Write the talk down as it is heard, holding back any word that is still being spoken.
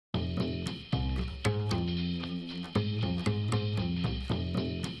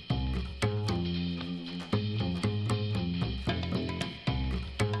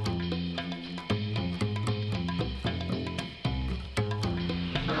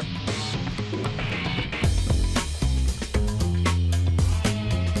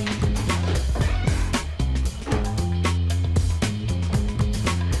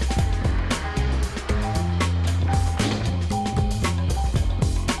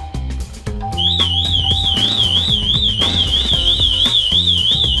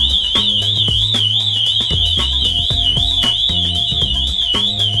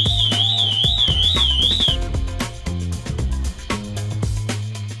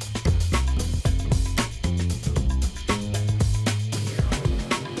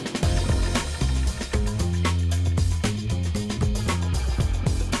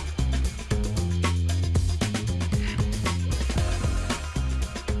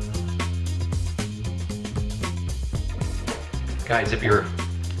Guys, if you're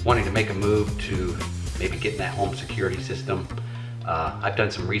wanting to make a move to maybe getting that home security system, I've done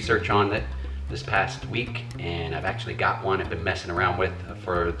some research on it this past week, and I've actually got one I've been messing around with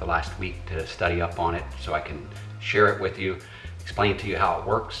for the last week to study up on it so I can share it with you, explain to you how it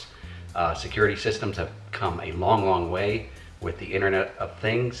works. Security systems have come a long way with the Internet of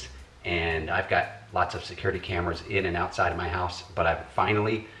Things, and I've got lots of security cameras in and outside of my house, but I've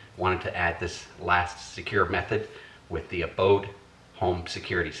finally wanted to add this last secure method with the Abode home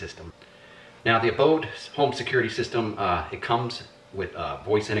security system. Now, the Abode home security system, it comes with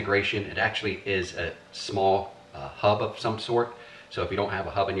voice integration. It actually is a small hub of some sort. So if you don't have a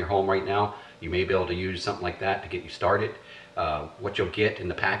hub in your home right now, you may be able to use something like that to get you started. What you'll get in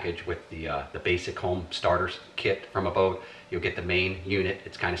the package with the basic home starters kit from Abode, you'll get the main unit.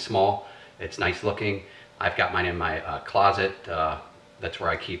 It's kind of small. It's nice looking. I've got mine in my closet. That's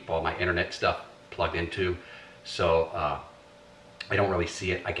where I keep all my internet stuff plugged into. So I don't really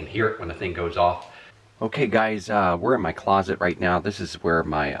see it. I can hear it when the thing goes off. Okay guys, we're in my closet right now. This is where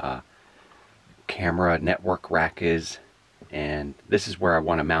my camera network rack is, and this is where I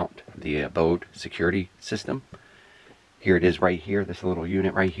want to mount the Abode security system. Here it is right here, this little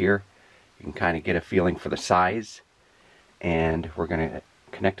unit right here. You can kind of get a feeling for the size, and we're going to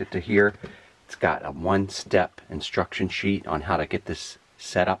connect it to here. It's got a one-step instruction sheet on how to get this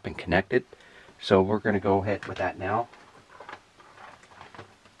set up and connected. So we're going to go ahead with that now.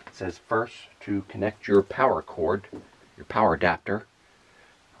 It says first to connect your power cord, your power adapter.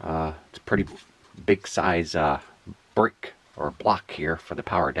 It's a pretty big size brick or block here for the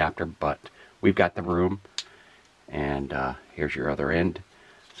power adapter, but we've got the room, and here's your other end.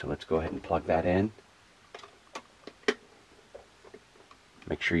 So let's go ahead and plug that in.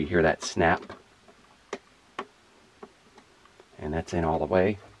 Make sure you hear that snap, and that's in all the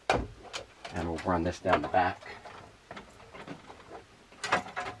way. And we'll run this down the back,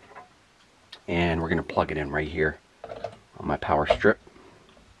 and we're going to plug it in right here on my power strip.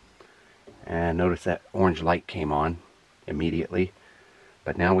 And notice that orange light came on immediately,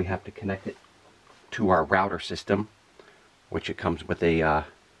 but now we have to connect it to our router system, which it comes with a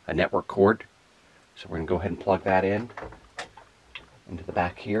network cord. So we're going to go ahead and plug that in into the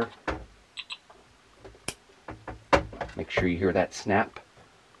back here. Make sure you hear that snap.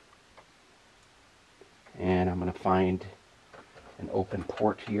 And I'm going to find an open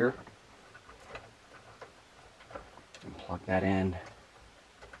port here and plug that in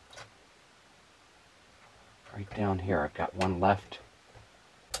right down here. I've got one left.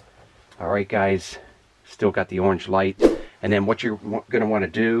 Alright guys, still got the orange light. And then what you're going to want to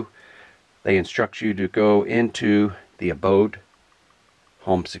do, they instruct you to go into the Abode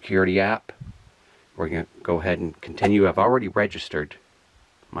home security app. We're going to go ahead and continue. I've already registered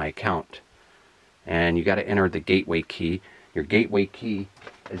my account, and you got to enter the gateway key. Your gateway key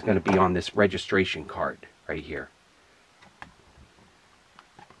is going to be on this registration card right here.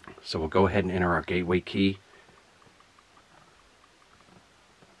 So we'll go ahead and enter our gateway key.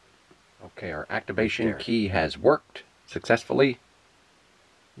 Okay, our activation key has worked successfully.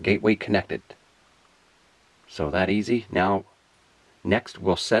 Gateway connected. So that easy. Now, next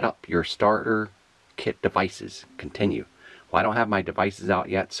we'll set up your starter kit devices. Continue. Well, I don't have my devices out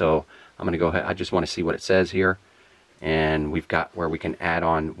yet, so I'm going to go ahead. I just want to see what it says here. And we've got where we can add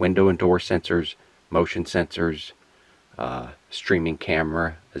on window and door sensors, motion sensors, streaming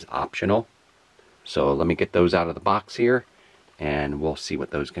camera is optional. So let me get those out of the box here, and we'll see what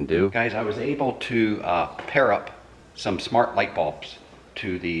those can do. Guys, I was able to pair up some smart light bulbs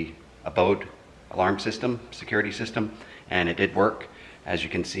to the Abode alarm system, security system, and it did work, as you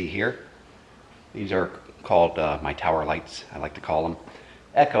can see here. These are called my tower lights, I like to call them.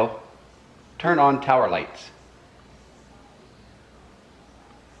 Echo, turn on tower lights.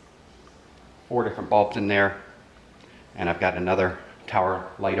 4 different bulbs in there, and I've got another tower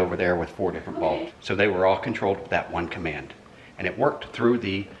light over there with 4 different bulbs. So they were all controlled with that one command, and it worked through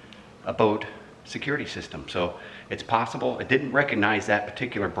the Abode security system. So it's possible. It didn't recognize that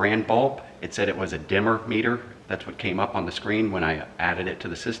particular brand bulb. It said it was a dimmer meter. That's what came up on the screen when I added it to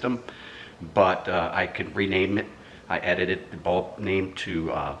the system. But I could rename it. I edited the bulb name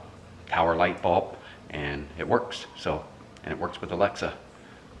to tower light bulb, and it works. So, and it works with Alexa.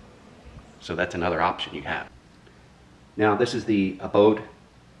 So that's another option you have. Now this is the Abode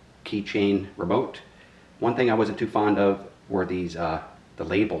keychain remote. One thing I wasn't too fond of were these the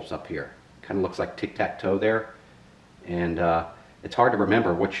labels up here. Kind of looks like tic-tac-toe there, and it's hard to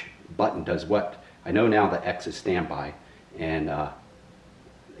remember which button does what. I know now the X is standby, and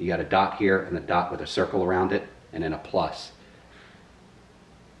you got a dot here and a dot with a circle around it, and then a plus.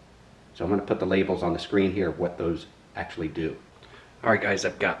 So I'm going to put the labels on the screen here of what those actually do. All right guys,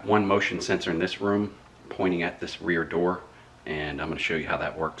 I've got one motion sensor in this room pointing at this rear door, and I'm going to show you how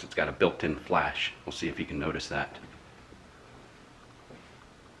that works. It's got a built-in flash. We'll see if you can notice that.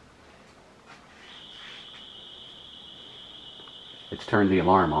 It's turned the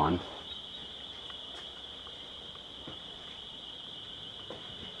alarm on.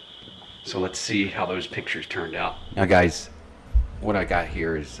 So let's see how those pictures turned out. Now guys, what I got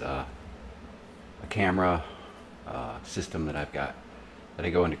here is a camera system that I've got, that I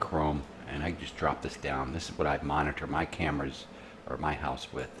go into Chrome, and I just drop this down. This is what I monitor my cameras or my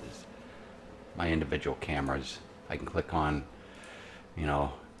house with, is my individual cameras. I can click on, you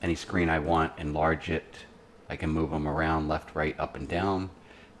know, any screen I want, enlarge it. I can move them around left, right, up, and down.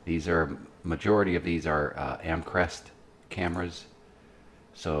 These are, majority of these are Amcrest cameras.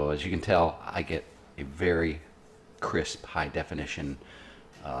 So as you can tell, I get a very crisp, high definition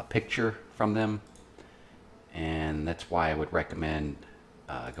picture from them. And that's why I would recommend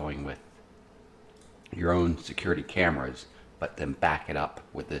going with your own security cameras, but then back it up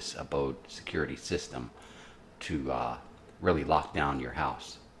with this abode security system to really lock down your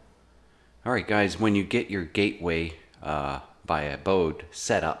house. Alright guys, when you get your gateway by abode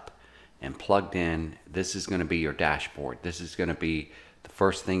set up and plugged in, this is going to be your dashboard. This is going to be the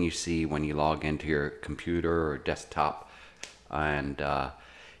first thing you see when you log into your computer or desktop. And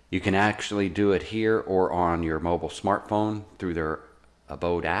you can actually do it here or on your mobile smartphone through their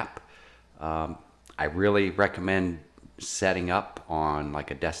abode app. I really recommend setting up on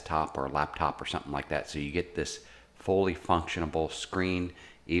like a desktop or a laptop or something like that, so you get this fully functionable screen,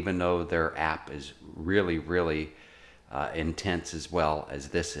 even though their app is really intense as well as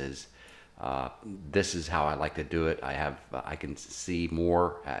this is. This is how I like to do it. I can see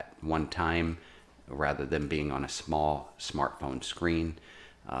more at one time rather than being on a small smartphone screen.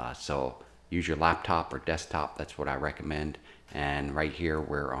 So use your laptop or desktop. That's what I recommend. And right here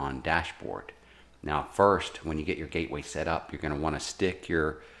we're on dashboard. Now first, when you get your gateway set up, you're going to want to stick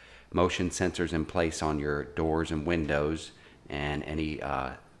your motion sensors in place on your doors and windows, and any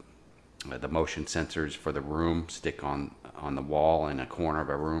the motion sensors for the room stick on the wall in a corner of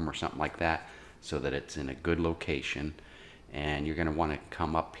a room or something like that, so that it's in a good location. And you're going to want to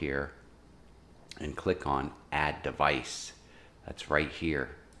come up here and click on add device. That's right here.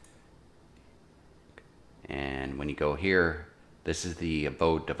 And when you go here, this is the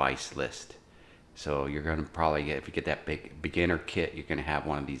abode device list. So you're going to probably get, if you get that big beginner kit, you're going to have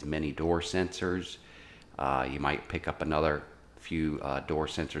one of these mini door sensors. You might pick up another few door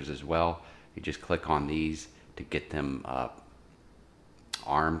sensors as well. You just click on these to get them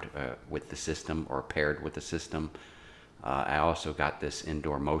armed with the system or paired with the system. I also got this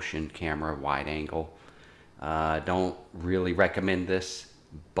indoor motion camera, wide angle. Don't really recommend this,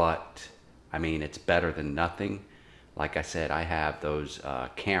 but I mean, it's better than nothing. Like I said, I have those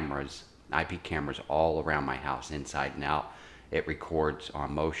cameras, IP cameras, all around my house, inside and out. It records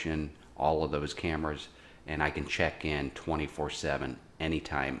on motion, all of those cameras, and I can check in 24/7,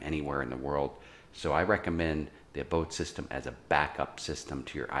 anytime, anywhere in the world. So I recommend the abode system as a backup system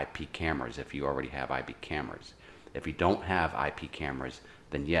to your IP cameras if you already have IP cameras. If you don't have IP cameras,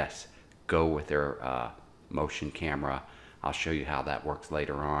 then yes, go with their motion camera. I'll show you how that works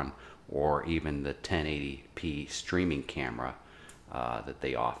later on, or even the 1080p streaming camera that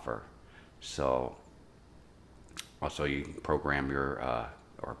they offer. So also you can program your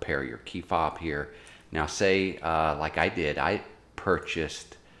or pair your key fob here. Now say like I did, I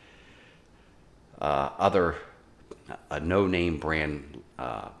purchased a no-name brand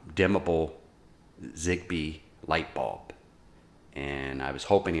dimmable ZigBee light bulb, and I was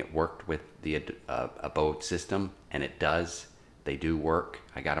hoping it worked with the abode system, and it does. They do work.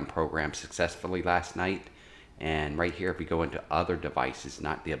 I got them programmed successfully last night. And right here, if you go into other devices,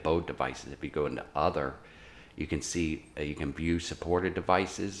 not the abode devices, if you go into other, you can see you can view supported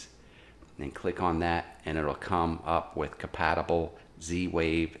devices, and click on that, and it'll come up with compatible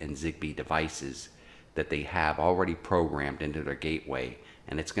Z-Wave and ZigBee devices that they have already programmed into their gateway,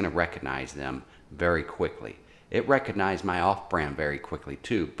 and it's going to recognize them very quickly. It recognized my off-brand very quickly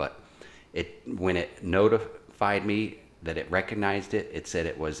too, but when it notified me that it recognized it, it said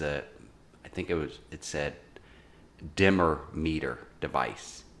it was a, it said dimmer meter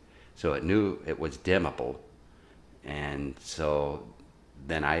device. So it knew it was dimmable, and so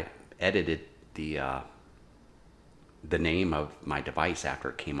then I edited the name of my device after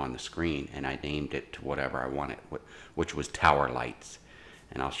it came on the screen, and I named it to whatever I wanted, which was Tower Lights,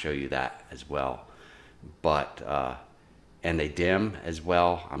 and I'll show you that as well. But and they dim as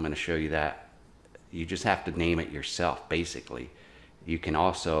well. I'm going to show you that. You just have to name it yourself, basically. You can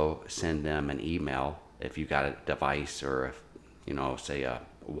also send them an email if you got a device, or if you know, say a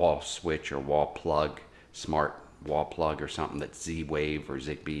wall switch or wall plug, smart wall plug or something that's Z-Wave or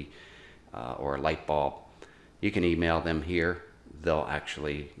ZigBee, or a light bulb, you can email them here. They'll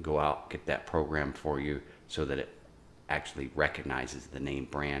actually go out, get that program for you so that it actually recognizes the name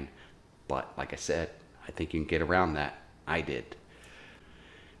brand. But like I said, I think you can get around that. I did.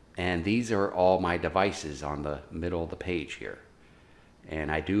 And these are all my devices on the middle of the page here.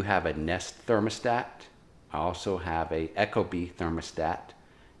 And I do have a Nest thermostat. I also have a ecobee thermostat.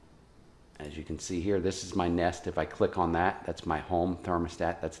 As you can see here, this is my Nest. If I click on that, that's my home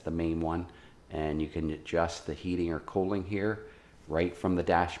thermostat. That's the main one. And you can adjust the heating or cooling here right from the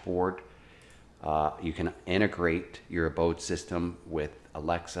dashboard. You can integrate your abode system with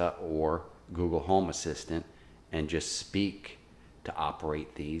Alexa or Google Home Assistant and just speak to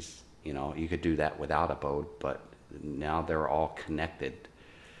operate these. You know, you could do that without abode, but now they're all connected.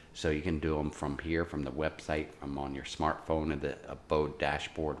 So you can do them from here, from the website, from on your smartphone, and the abode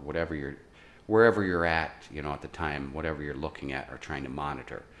dashboard, wherever you're at, you know, at the time, whatever you're looking at or trying to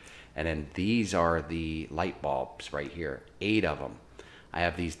monitor. And then these are the light bulbs right here, 8 of them. I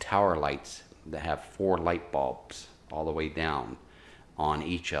have these tower lights that have 4 light bulbs all the way down on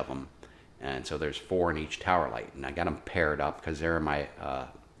each of them. And so there's 4 in each tower light. And I got them paired up because they're in my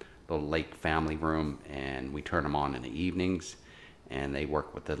little lake family room, and we turn them on in the evenings, and they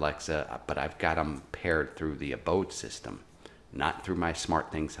work with Alexa. But I've got them paired through the abode system, not through my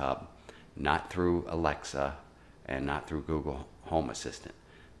SmartThings hub, not through Alexa, and not through Google Home Assistant.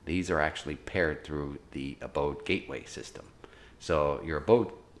 These are actually paired through the abode gateway system. So your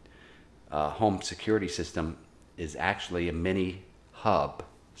abode home security system is actually a mini hub,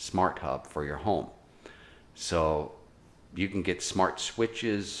 smart hub for your home. So you can get smart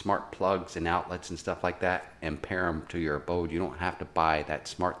switches, smart plugs and outlets and stuff like that and pair them to your abode. You don't have to buy that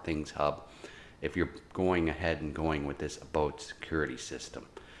SmartThings hub if you're going ahead and going with this abode security system.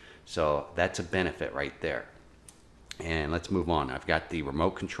 So that's a benefit right there. And let's move on. I've got the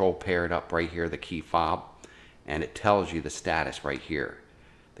remote control paired up right here, the key fob, and it tells you the status right here.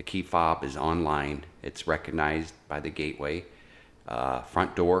 The key fob is online. It's recognized by the gateway.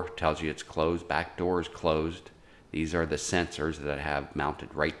 Front door tells you it's closed. Back door is closed. These are the sensors that I have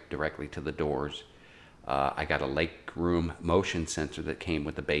mounted right directly to the doors. I got a lake room motion sensor that came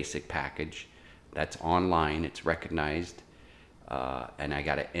with the basic package. That's online. It's recognized. And I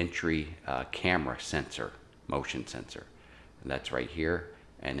got an entry camera sensor, motion sensor. And that's right here.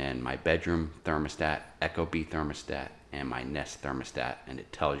 And then my bedroom thermostat, ecobee thermostat, and my Nest thermostat. And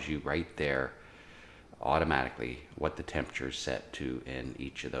it tells you right there automatically what the temperature is set to in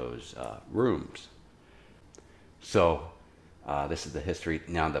each of those rooms. So this is the history.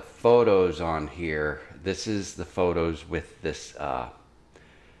 Now the photos on here, this is the photos with this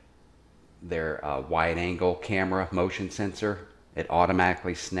their wide angle camera motion sensor. It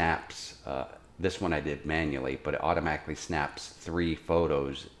automatically snaps, this one I did manually, but it automatically snaps 3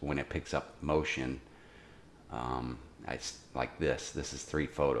 photos when it picks up motion. Like this is 3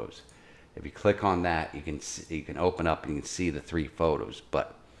 photos. If you click on that, you can see, you can open up and you can see the 3 photos.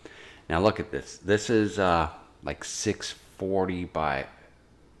 But now look at this. This is like 640 by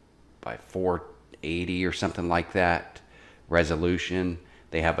 480 or something like that resolution.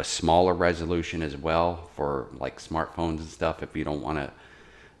 They have a smaller resolution as well for like smartphones and stuff if you don't want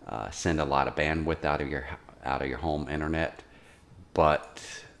to send a lot of bandwidth out of your home internet. But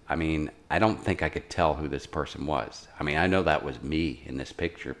I mean, I don't think I could tell who this person was. I mean, I know that was me in this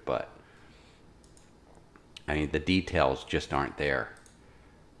picture, but I mean, the details just aren't there.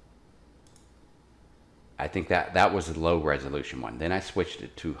 I think that was the low resolution one. Then I switched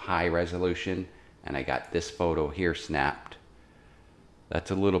it to high resolution, and I got this photo here snapped. That's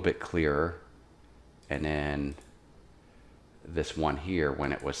a little bit clearer. And then this one here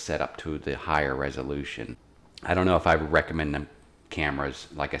when it was set up to the higher resolution. I don't know if I would recommend them cameras.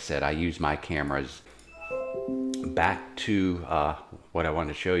 Like I said, I use my cameras. Back to what I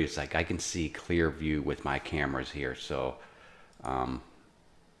wanted to show you, it's like I can see clear view with my cameras here. So I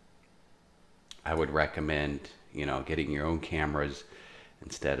would recommend, you know, getting your own cameras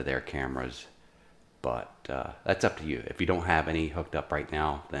instead of their cameras. But that's up to you. If you don't have any hooked up right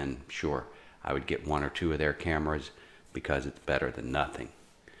now, then sure, I would get 1 or 2 of their cameras because it's better than nothing.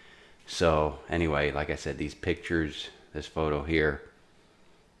 So anyway, like I said, these pictures, this photo here,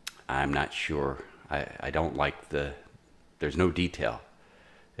 I'm not sure. I don't like there's no detail.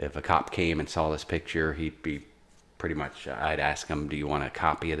 If a cop came and saw this picture, he'd be pretty much, I'd ask him, do you want a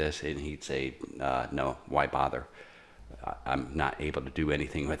copy of this? And he'd say, no, why bother? I'm not able to do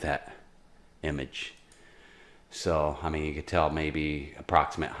anything with that image. So, I mean, you could tell maybe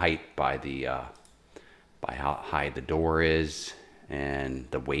approximate height by the by how high the door is and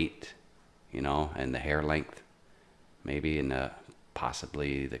the weight, you know, and the hair length, maybe, and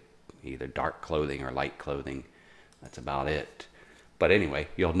possibly the either dark clothing or light clothing. That's about it. But anyway,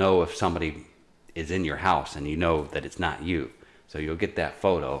 you'll know if somebody is in your house and you know that it's not you. So you'll get that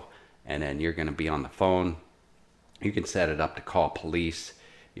photo, and then you're going to be on the phone. You can set it up to call police.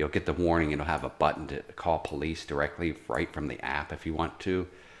 You'll get the warning. It'll have a button to call police directly right from the app if you want to.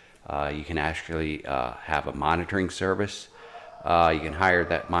 You can actually have a monitoring service. You can hire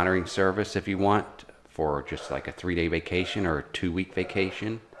that monitoring service if you want for just like a 3-day vacation or a 2-week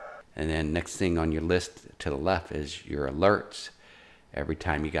vacation. And then next thing on your list to the left is your alerts. Every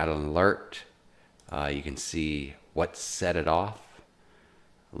time you got an alert, you can see what set it off.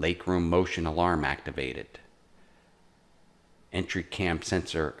 Lake room motion alarm activated. Entry cam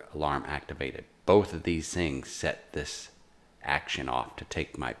sensor alarm activated. Both of these things set this action off to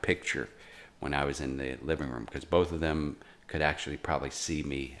take my picture when I was in the living room, because both of them could actually probably see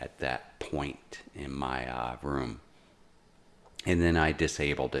me at that point in my room. And then I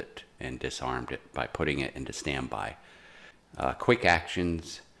disabled it and disarmed it by putting it into standby. Quick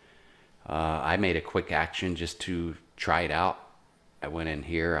actions. I made a quick action just to try it out. I went in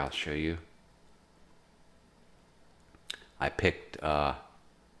here, I'll show you. I picked, I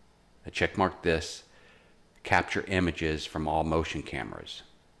checkmarked this, capture images from all motion cameras.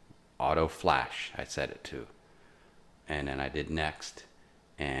 Auto flash, I set it to. And then I did next.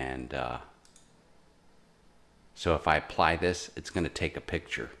 And so if I apply this, it's going to take a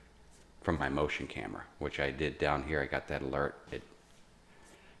picture from my motion camera, which I did down here. I got that alert.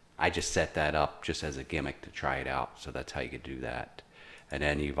 I just set that up just as a gimmick to try it out. So that's how you could do that. And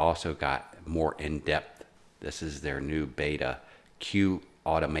then you've also got more in-depth. This is their new beta Q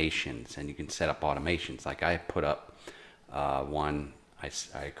automations, and you can set up automations. Like I put up one,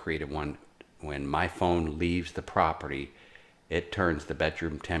 I created one. When my phone leaves the property, it turns the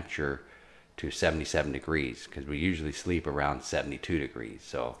bedroom temperature to 77 degrees, because we usually sleep around 72 degrees.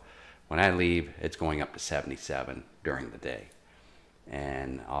 So when I leave, it's going up to 77 during the day.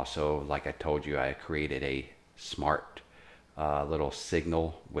 And also, like I told you, I created a smart little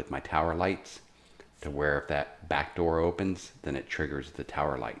signal with my tower lights, to where if that back door opens, then it triggers the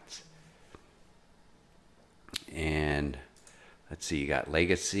tower lights. And let's see, you got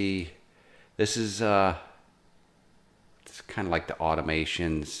legacy. This is it's kind of like the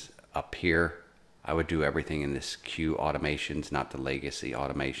automations up here. I would do everything in this Q automations, not the legacy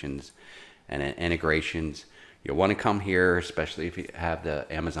automations. And then integrations. You'll want to come here, especially if you have the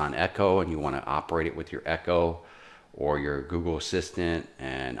Amazon Echo and you want to operate it with your Echo or your Google Assistant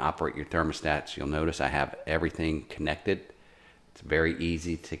and operate your thermostats. You'll notice I have everything connected. It's very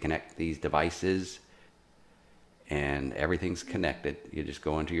easy to connect these devices, and everything's connected. You just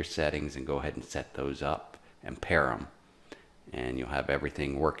go into your settings and go ahead and set those up and pair them, and you'll have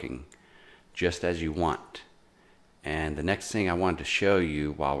everything working just as you want. And the next thing I wanted to show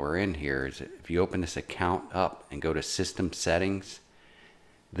you while we're in here is if you open this account up and go to system settings,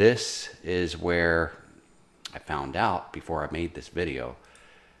 this is where I found out before I made this video,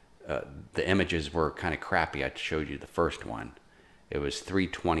 the images were kind of crappy. I showed you the first one. It was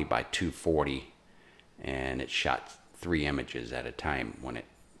 320 by 240, and it shot 3 images at a time when it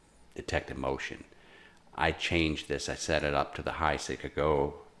detected motion. I changed this. I set it up to the high so it could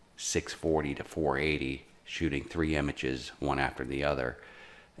go 640 to 480, shooting 3 images one after the other.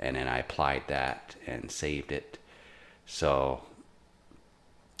 And then I applied that and saved it. So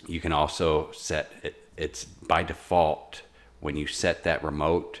you can also set it. It's by default when you set that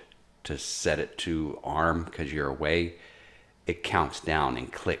remote to set it to arm because you're away, it counts down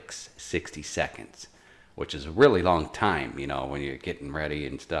and clicks 60 seconds, which is a really long time, you know, when you're getting ready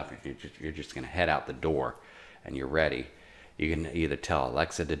and stuff. You're just going to head out the door and you're ready. You can either tell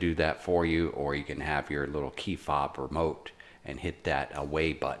Alexa to do that for you, or you can have your little key fob remote and hit that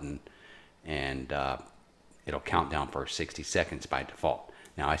away button, and it'll count down for 60 seconds by default.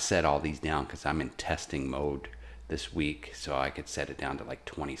 Now I set all these down because I'm in testing mode this week, so I could set it down to like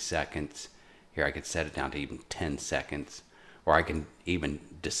 20 seconds. Here I could set it down to even 10 seconds, or I can even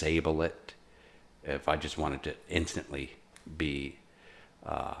disable it if I just wanted to instantly be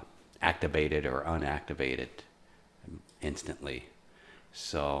activated or unactivated instantly.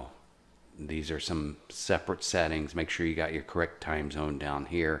 So these are some separate settings. Make sure you got your correct time zone down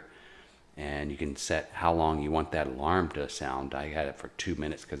here. And you can set how long you want that alarm to sound. I had it for 2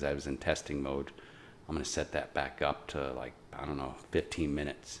 minutes because I was in testing mode. I'm going to set that back up to like, I don't know, 15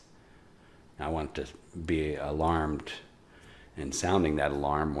 minutes. I want it to be alarmed and sounding that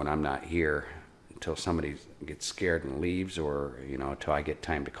alarm when I'm not here until somebody gets scared and leaves, or, you know, until I get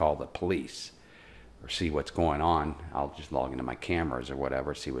time to call the police. or see what's going on. I'll just log into my cameras or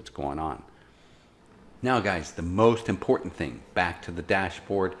whatever, see what's going on. Now guys, the most important thing, back to the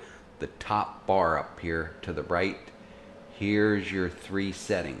dashboard, the top bar up here to the right, here's your 3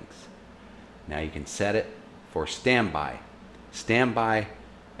 settings. Now you can set it for standby. Standby,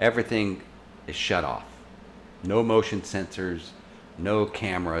 everything is shut off. No motion sensors, no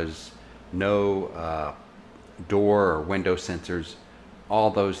cameras, no door or window sensors. All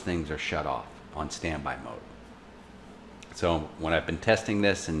those things are shut off on standby mode. So when I've been testing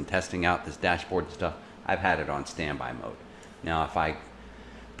this and testing out this dashboard and stuff, I've had it on standby mode. Now if I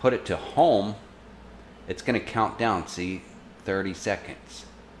put it to home, it's going to count down, see, 30 seconds.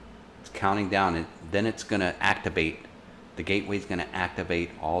 It's counting down, and then it's going to activate, the gateway is going to activate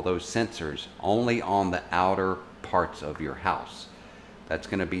all those sensors only on the outer parts of your house. That's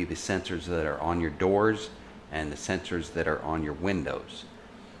going to be the sensors that are on your doors and the sensors that are on your windows.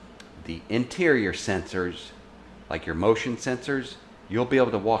 The interior sensors, like your motion sensors, you'll be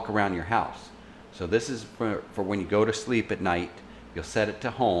able to walk around your house. So this is for when you go to sleep at night. You'll set it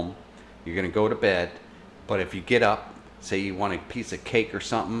to home. You're going to go to bed, but if you get up, say you want a piece of cake or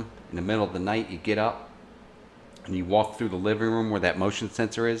something in the middle of the night, you get up and you walk through the living room where that motion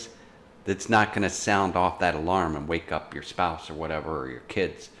sensor is, that's not going to sound off that alarm and wake up your spouse or whatever, or your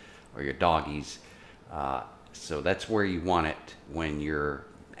kids or your doggies. So that's where you want it when you're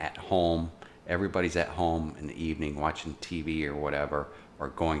at home. Everybody's at home in the evening watching TV or whatever, or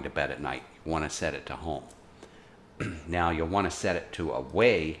going to bed at night. You want to set it to home. Now you'll want to set it to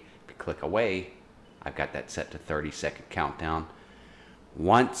away. If you click away, I've got that set to 30-second countdown.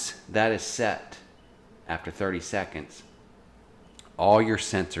 Once that is set, after 30 seconds, all your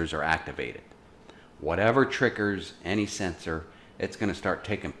sensors are activated. Whatever triggers any sensor, it's going to start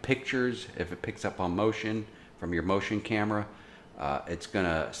taking pictures. If it picks up on motion from your motion camera, it's going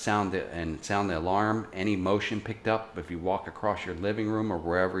to sound the alarm. Any motion picked up, if you walk across your living room or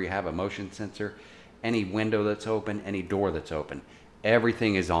wherever you have a motion sensor, any window that's open, any door that's open,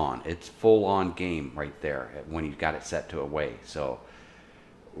 everything is on. It's full on game right there when you've got it set to away. So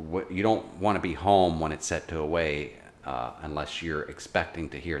you don't want to be home when it's set to away unless you're expecting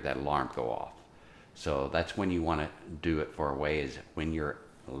to hear that alarm go off. So that's when you want to do it for away, is when you're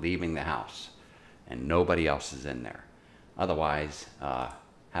leaving the house and nobody else is in there. Otherwise,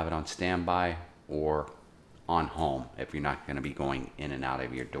 have it on standby or on home if you're not going to be going in and out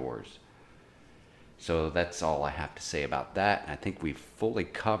of your doors. So that's all I have to say about that. I think we've fully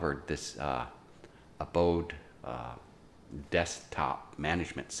covered this abode desktop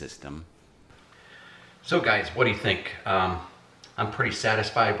management system. So guys, what do you think? I'm pretty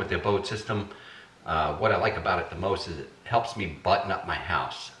satisfied with the abode system. What I like about it the most is it helps me button up my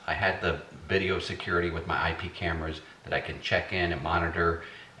house. I had the video security with my IP cameras that I can check in and monitor,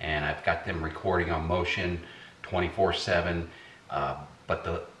 and I've got them recording on motion 24/7.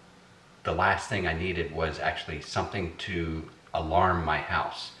 But the last thing I needed was actually something to alarm my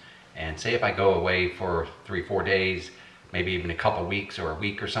house. And say if I go away for 3-4 days, maybe even a couple weeks or a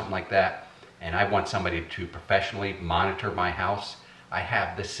week or something like that, and I want somebody to professionally monitor my house, I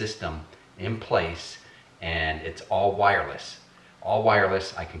have this system in place, and it's all wireless. All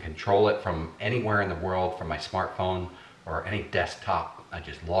wireless. I can control it from anywhere in the world, from my smartphone or any desktop. I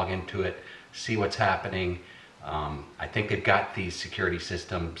just log into it, see what's happening. I think they've got these security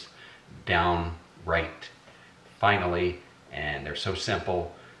systems down right finally, and they're so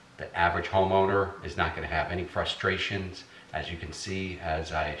simple. The average homeowner is not going to have any frustrations. As you can see,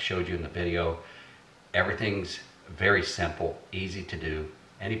 as I showed you in the video, everything's very simple, easy to do.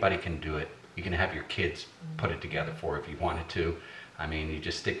 Anybody can do it. You can have your kids put it together for if you wanted to. I mean, you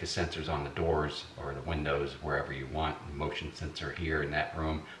just stick the sensors on the doors or the windows, wherever you want. Motion sensor here in that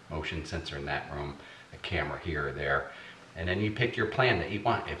room, motion sensor in that room, a camera here or there. And then you pick your plan that you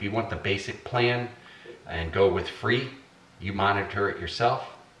want. If you want the basic plan and go with free, you monitor it yourself,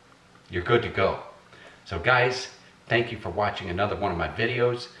 you're good to go. So guys, thank you for watching another one of my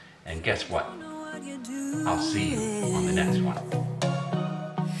videos. And guess what? I'll see you on the next one.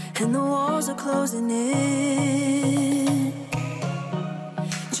 And the walls are closing in.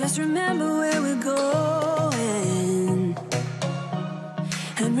 Just remember where we're going,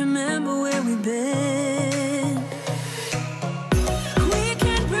 and remember where we've been.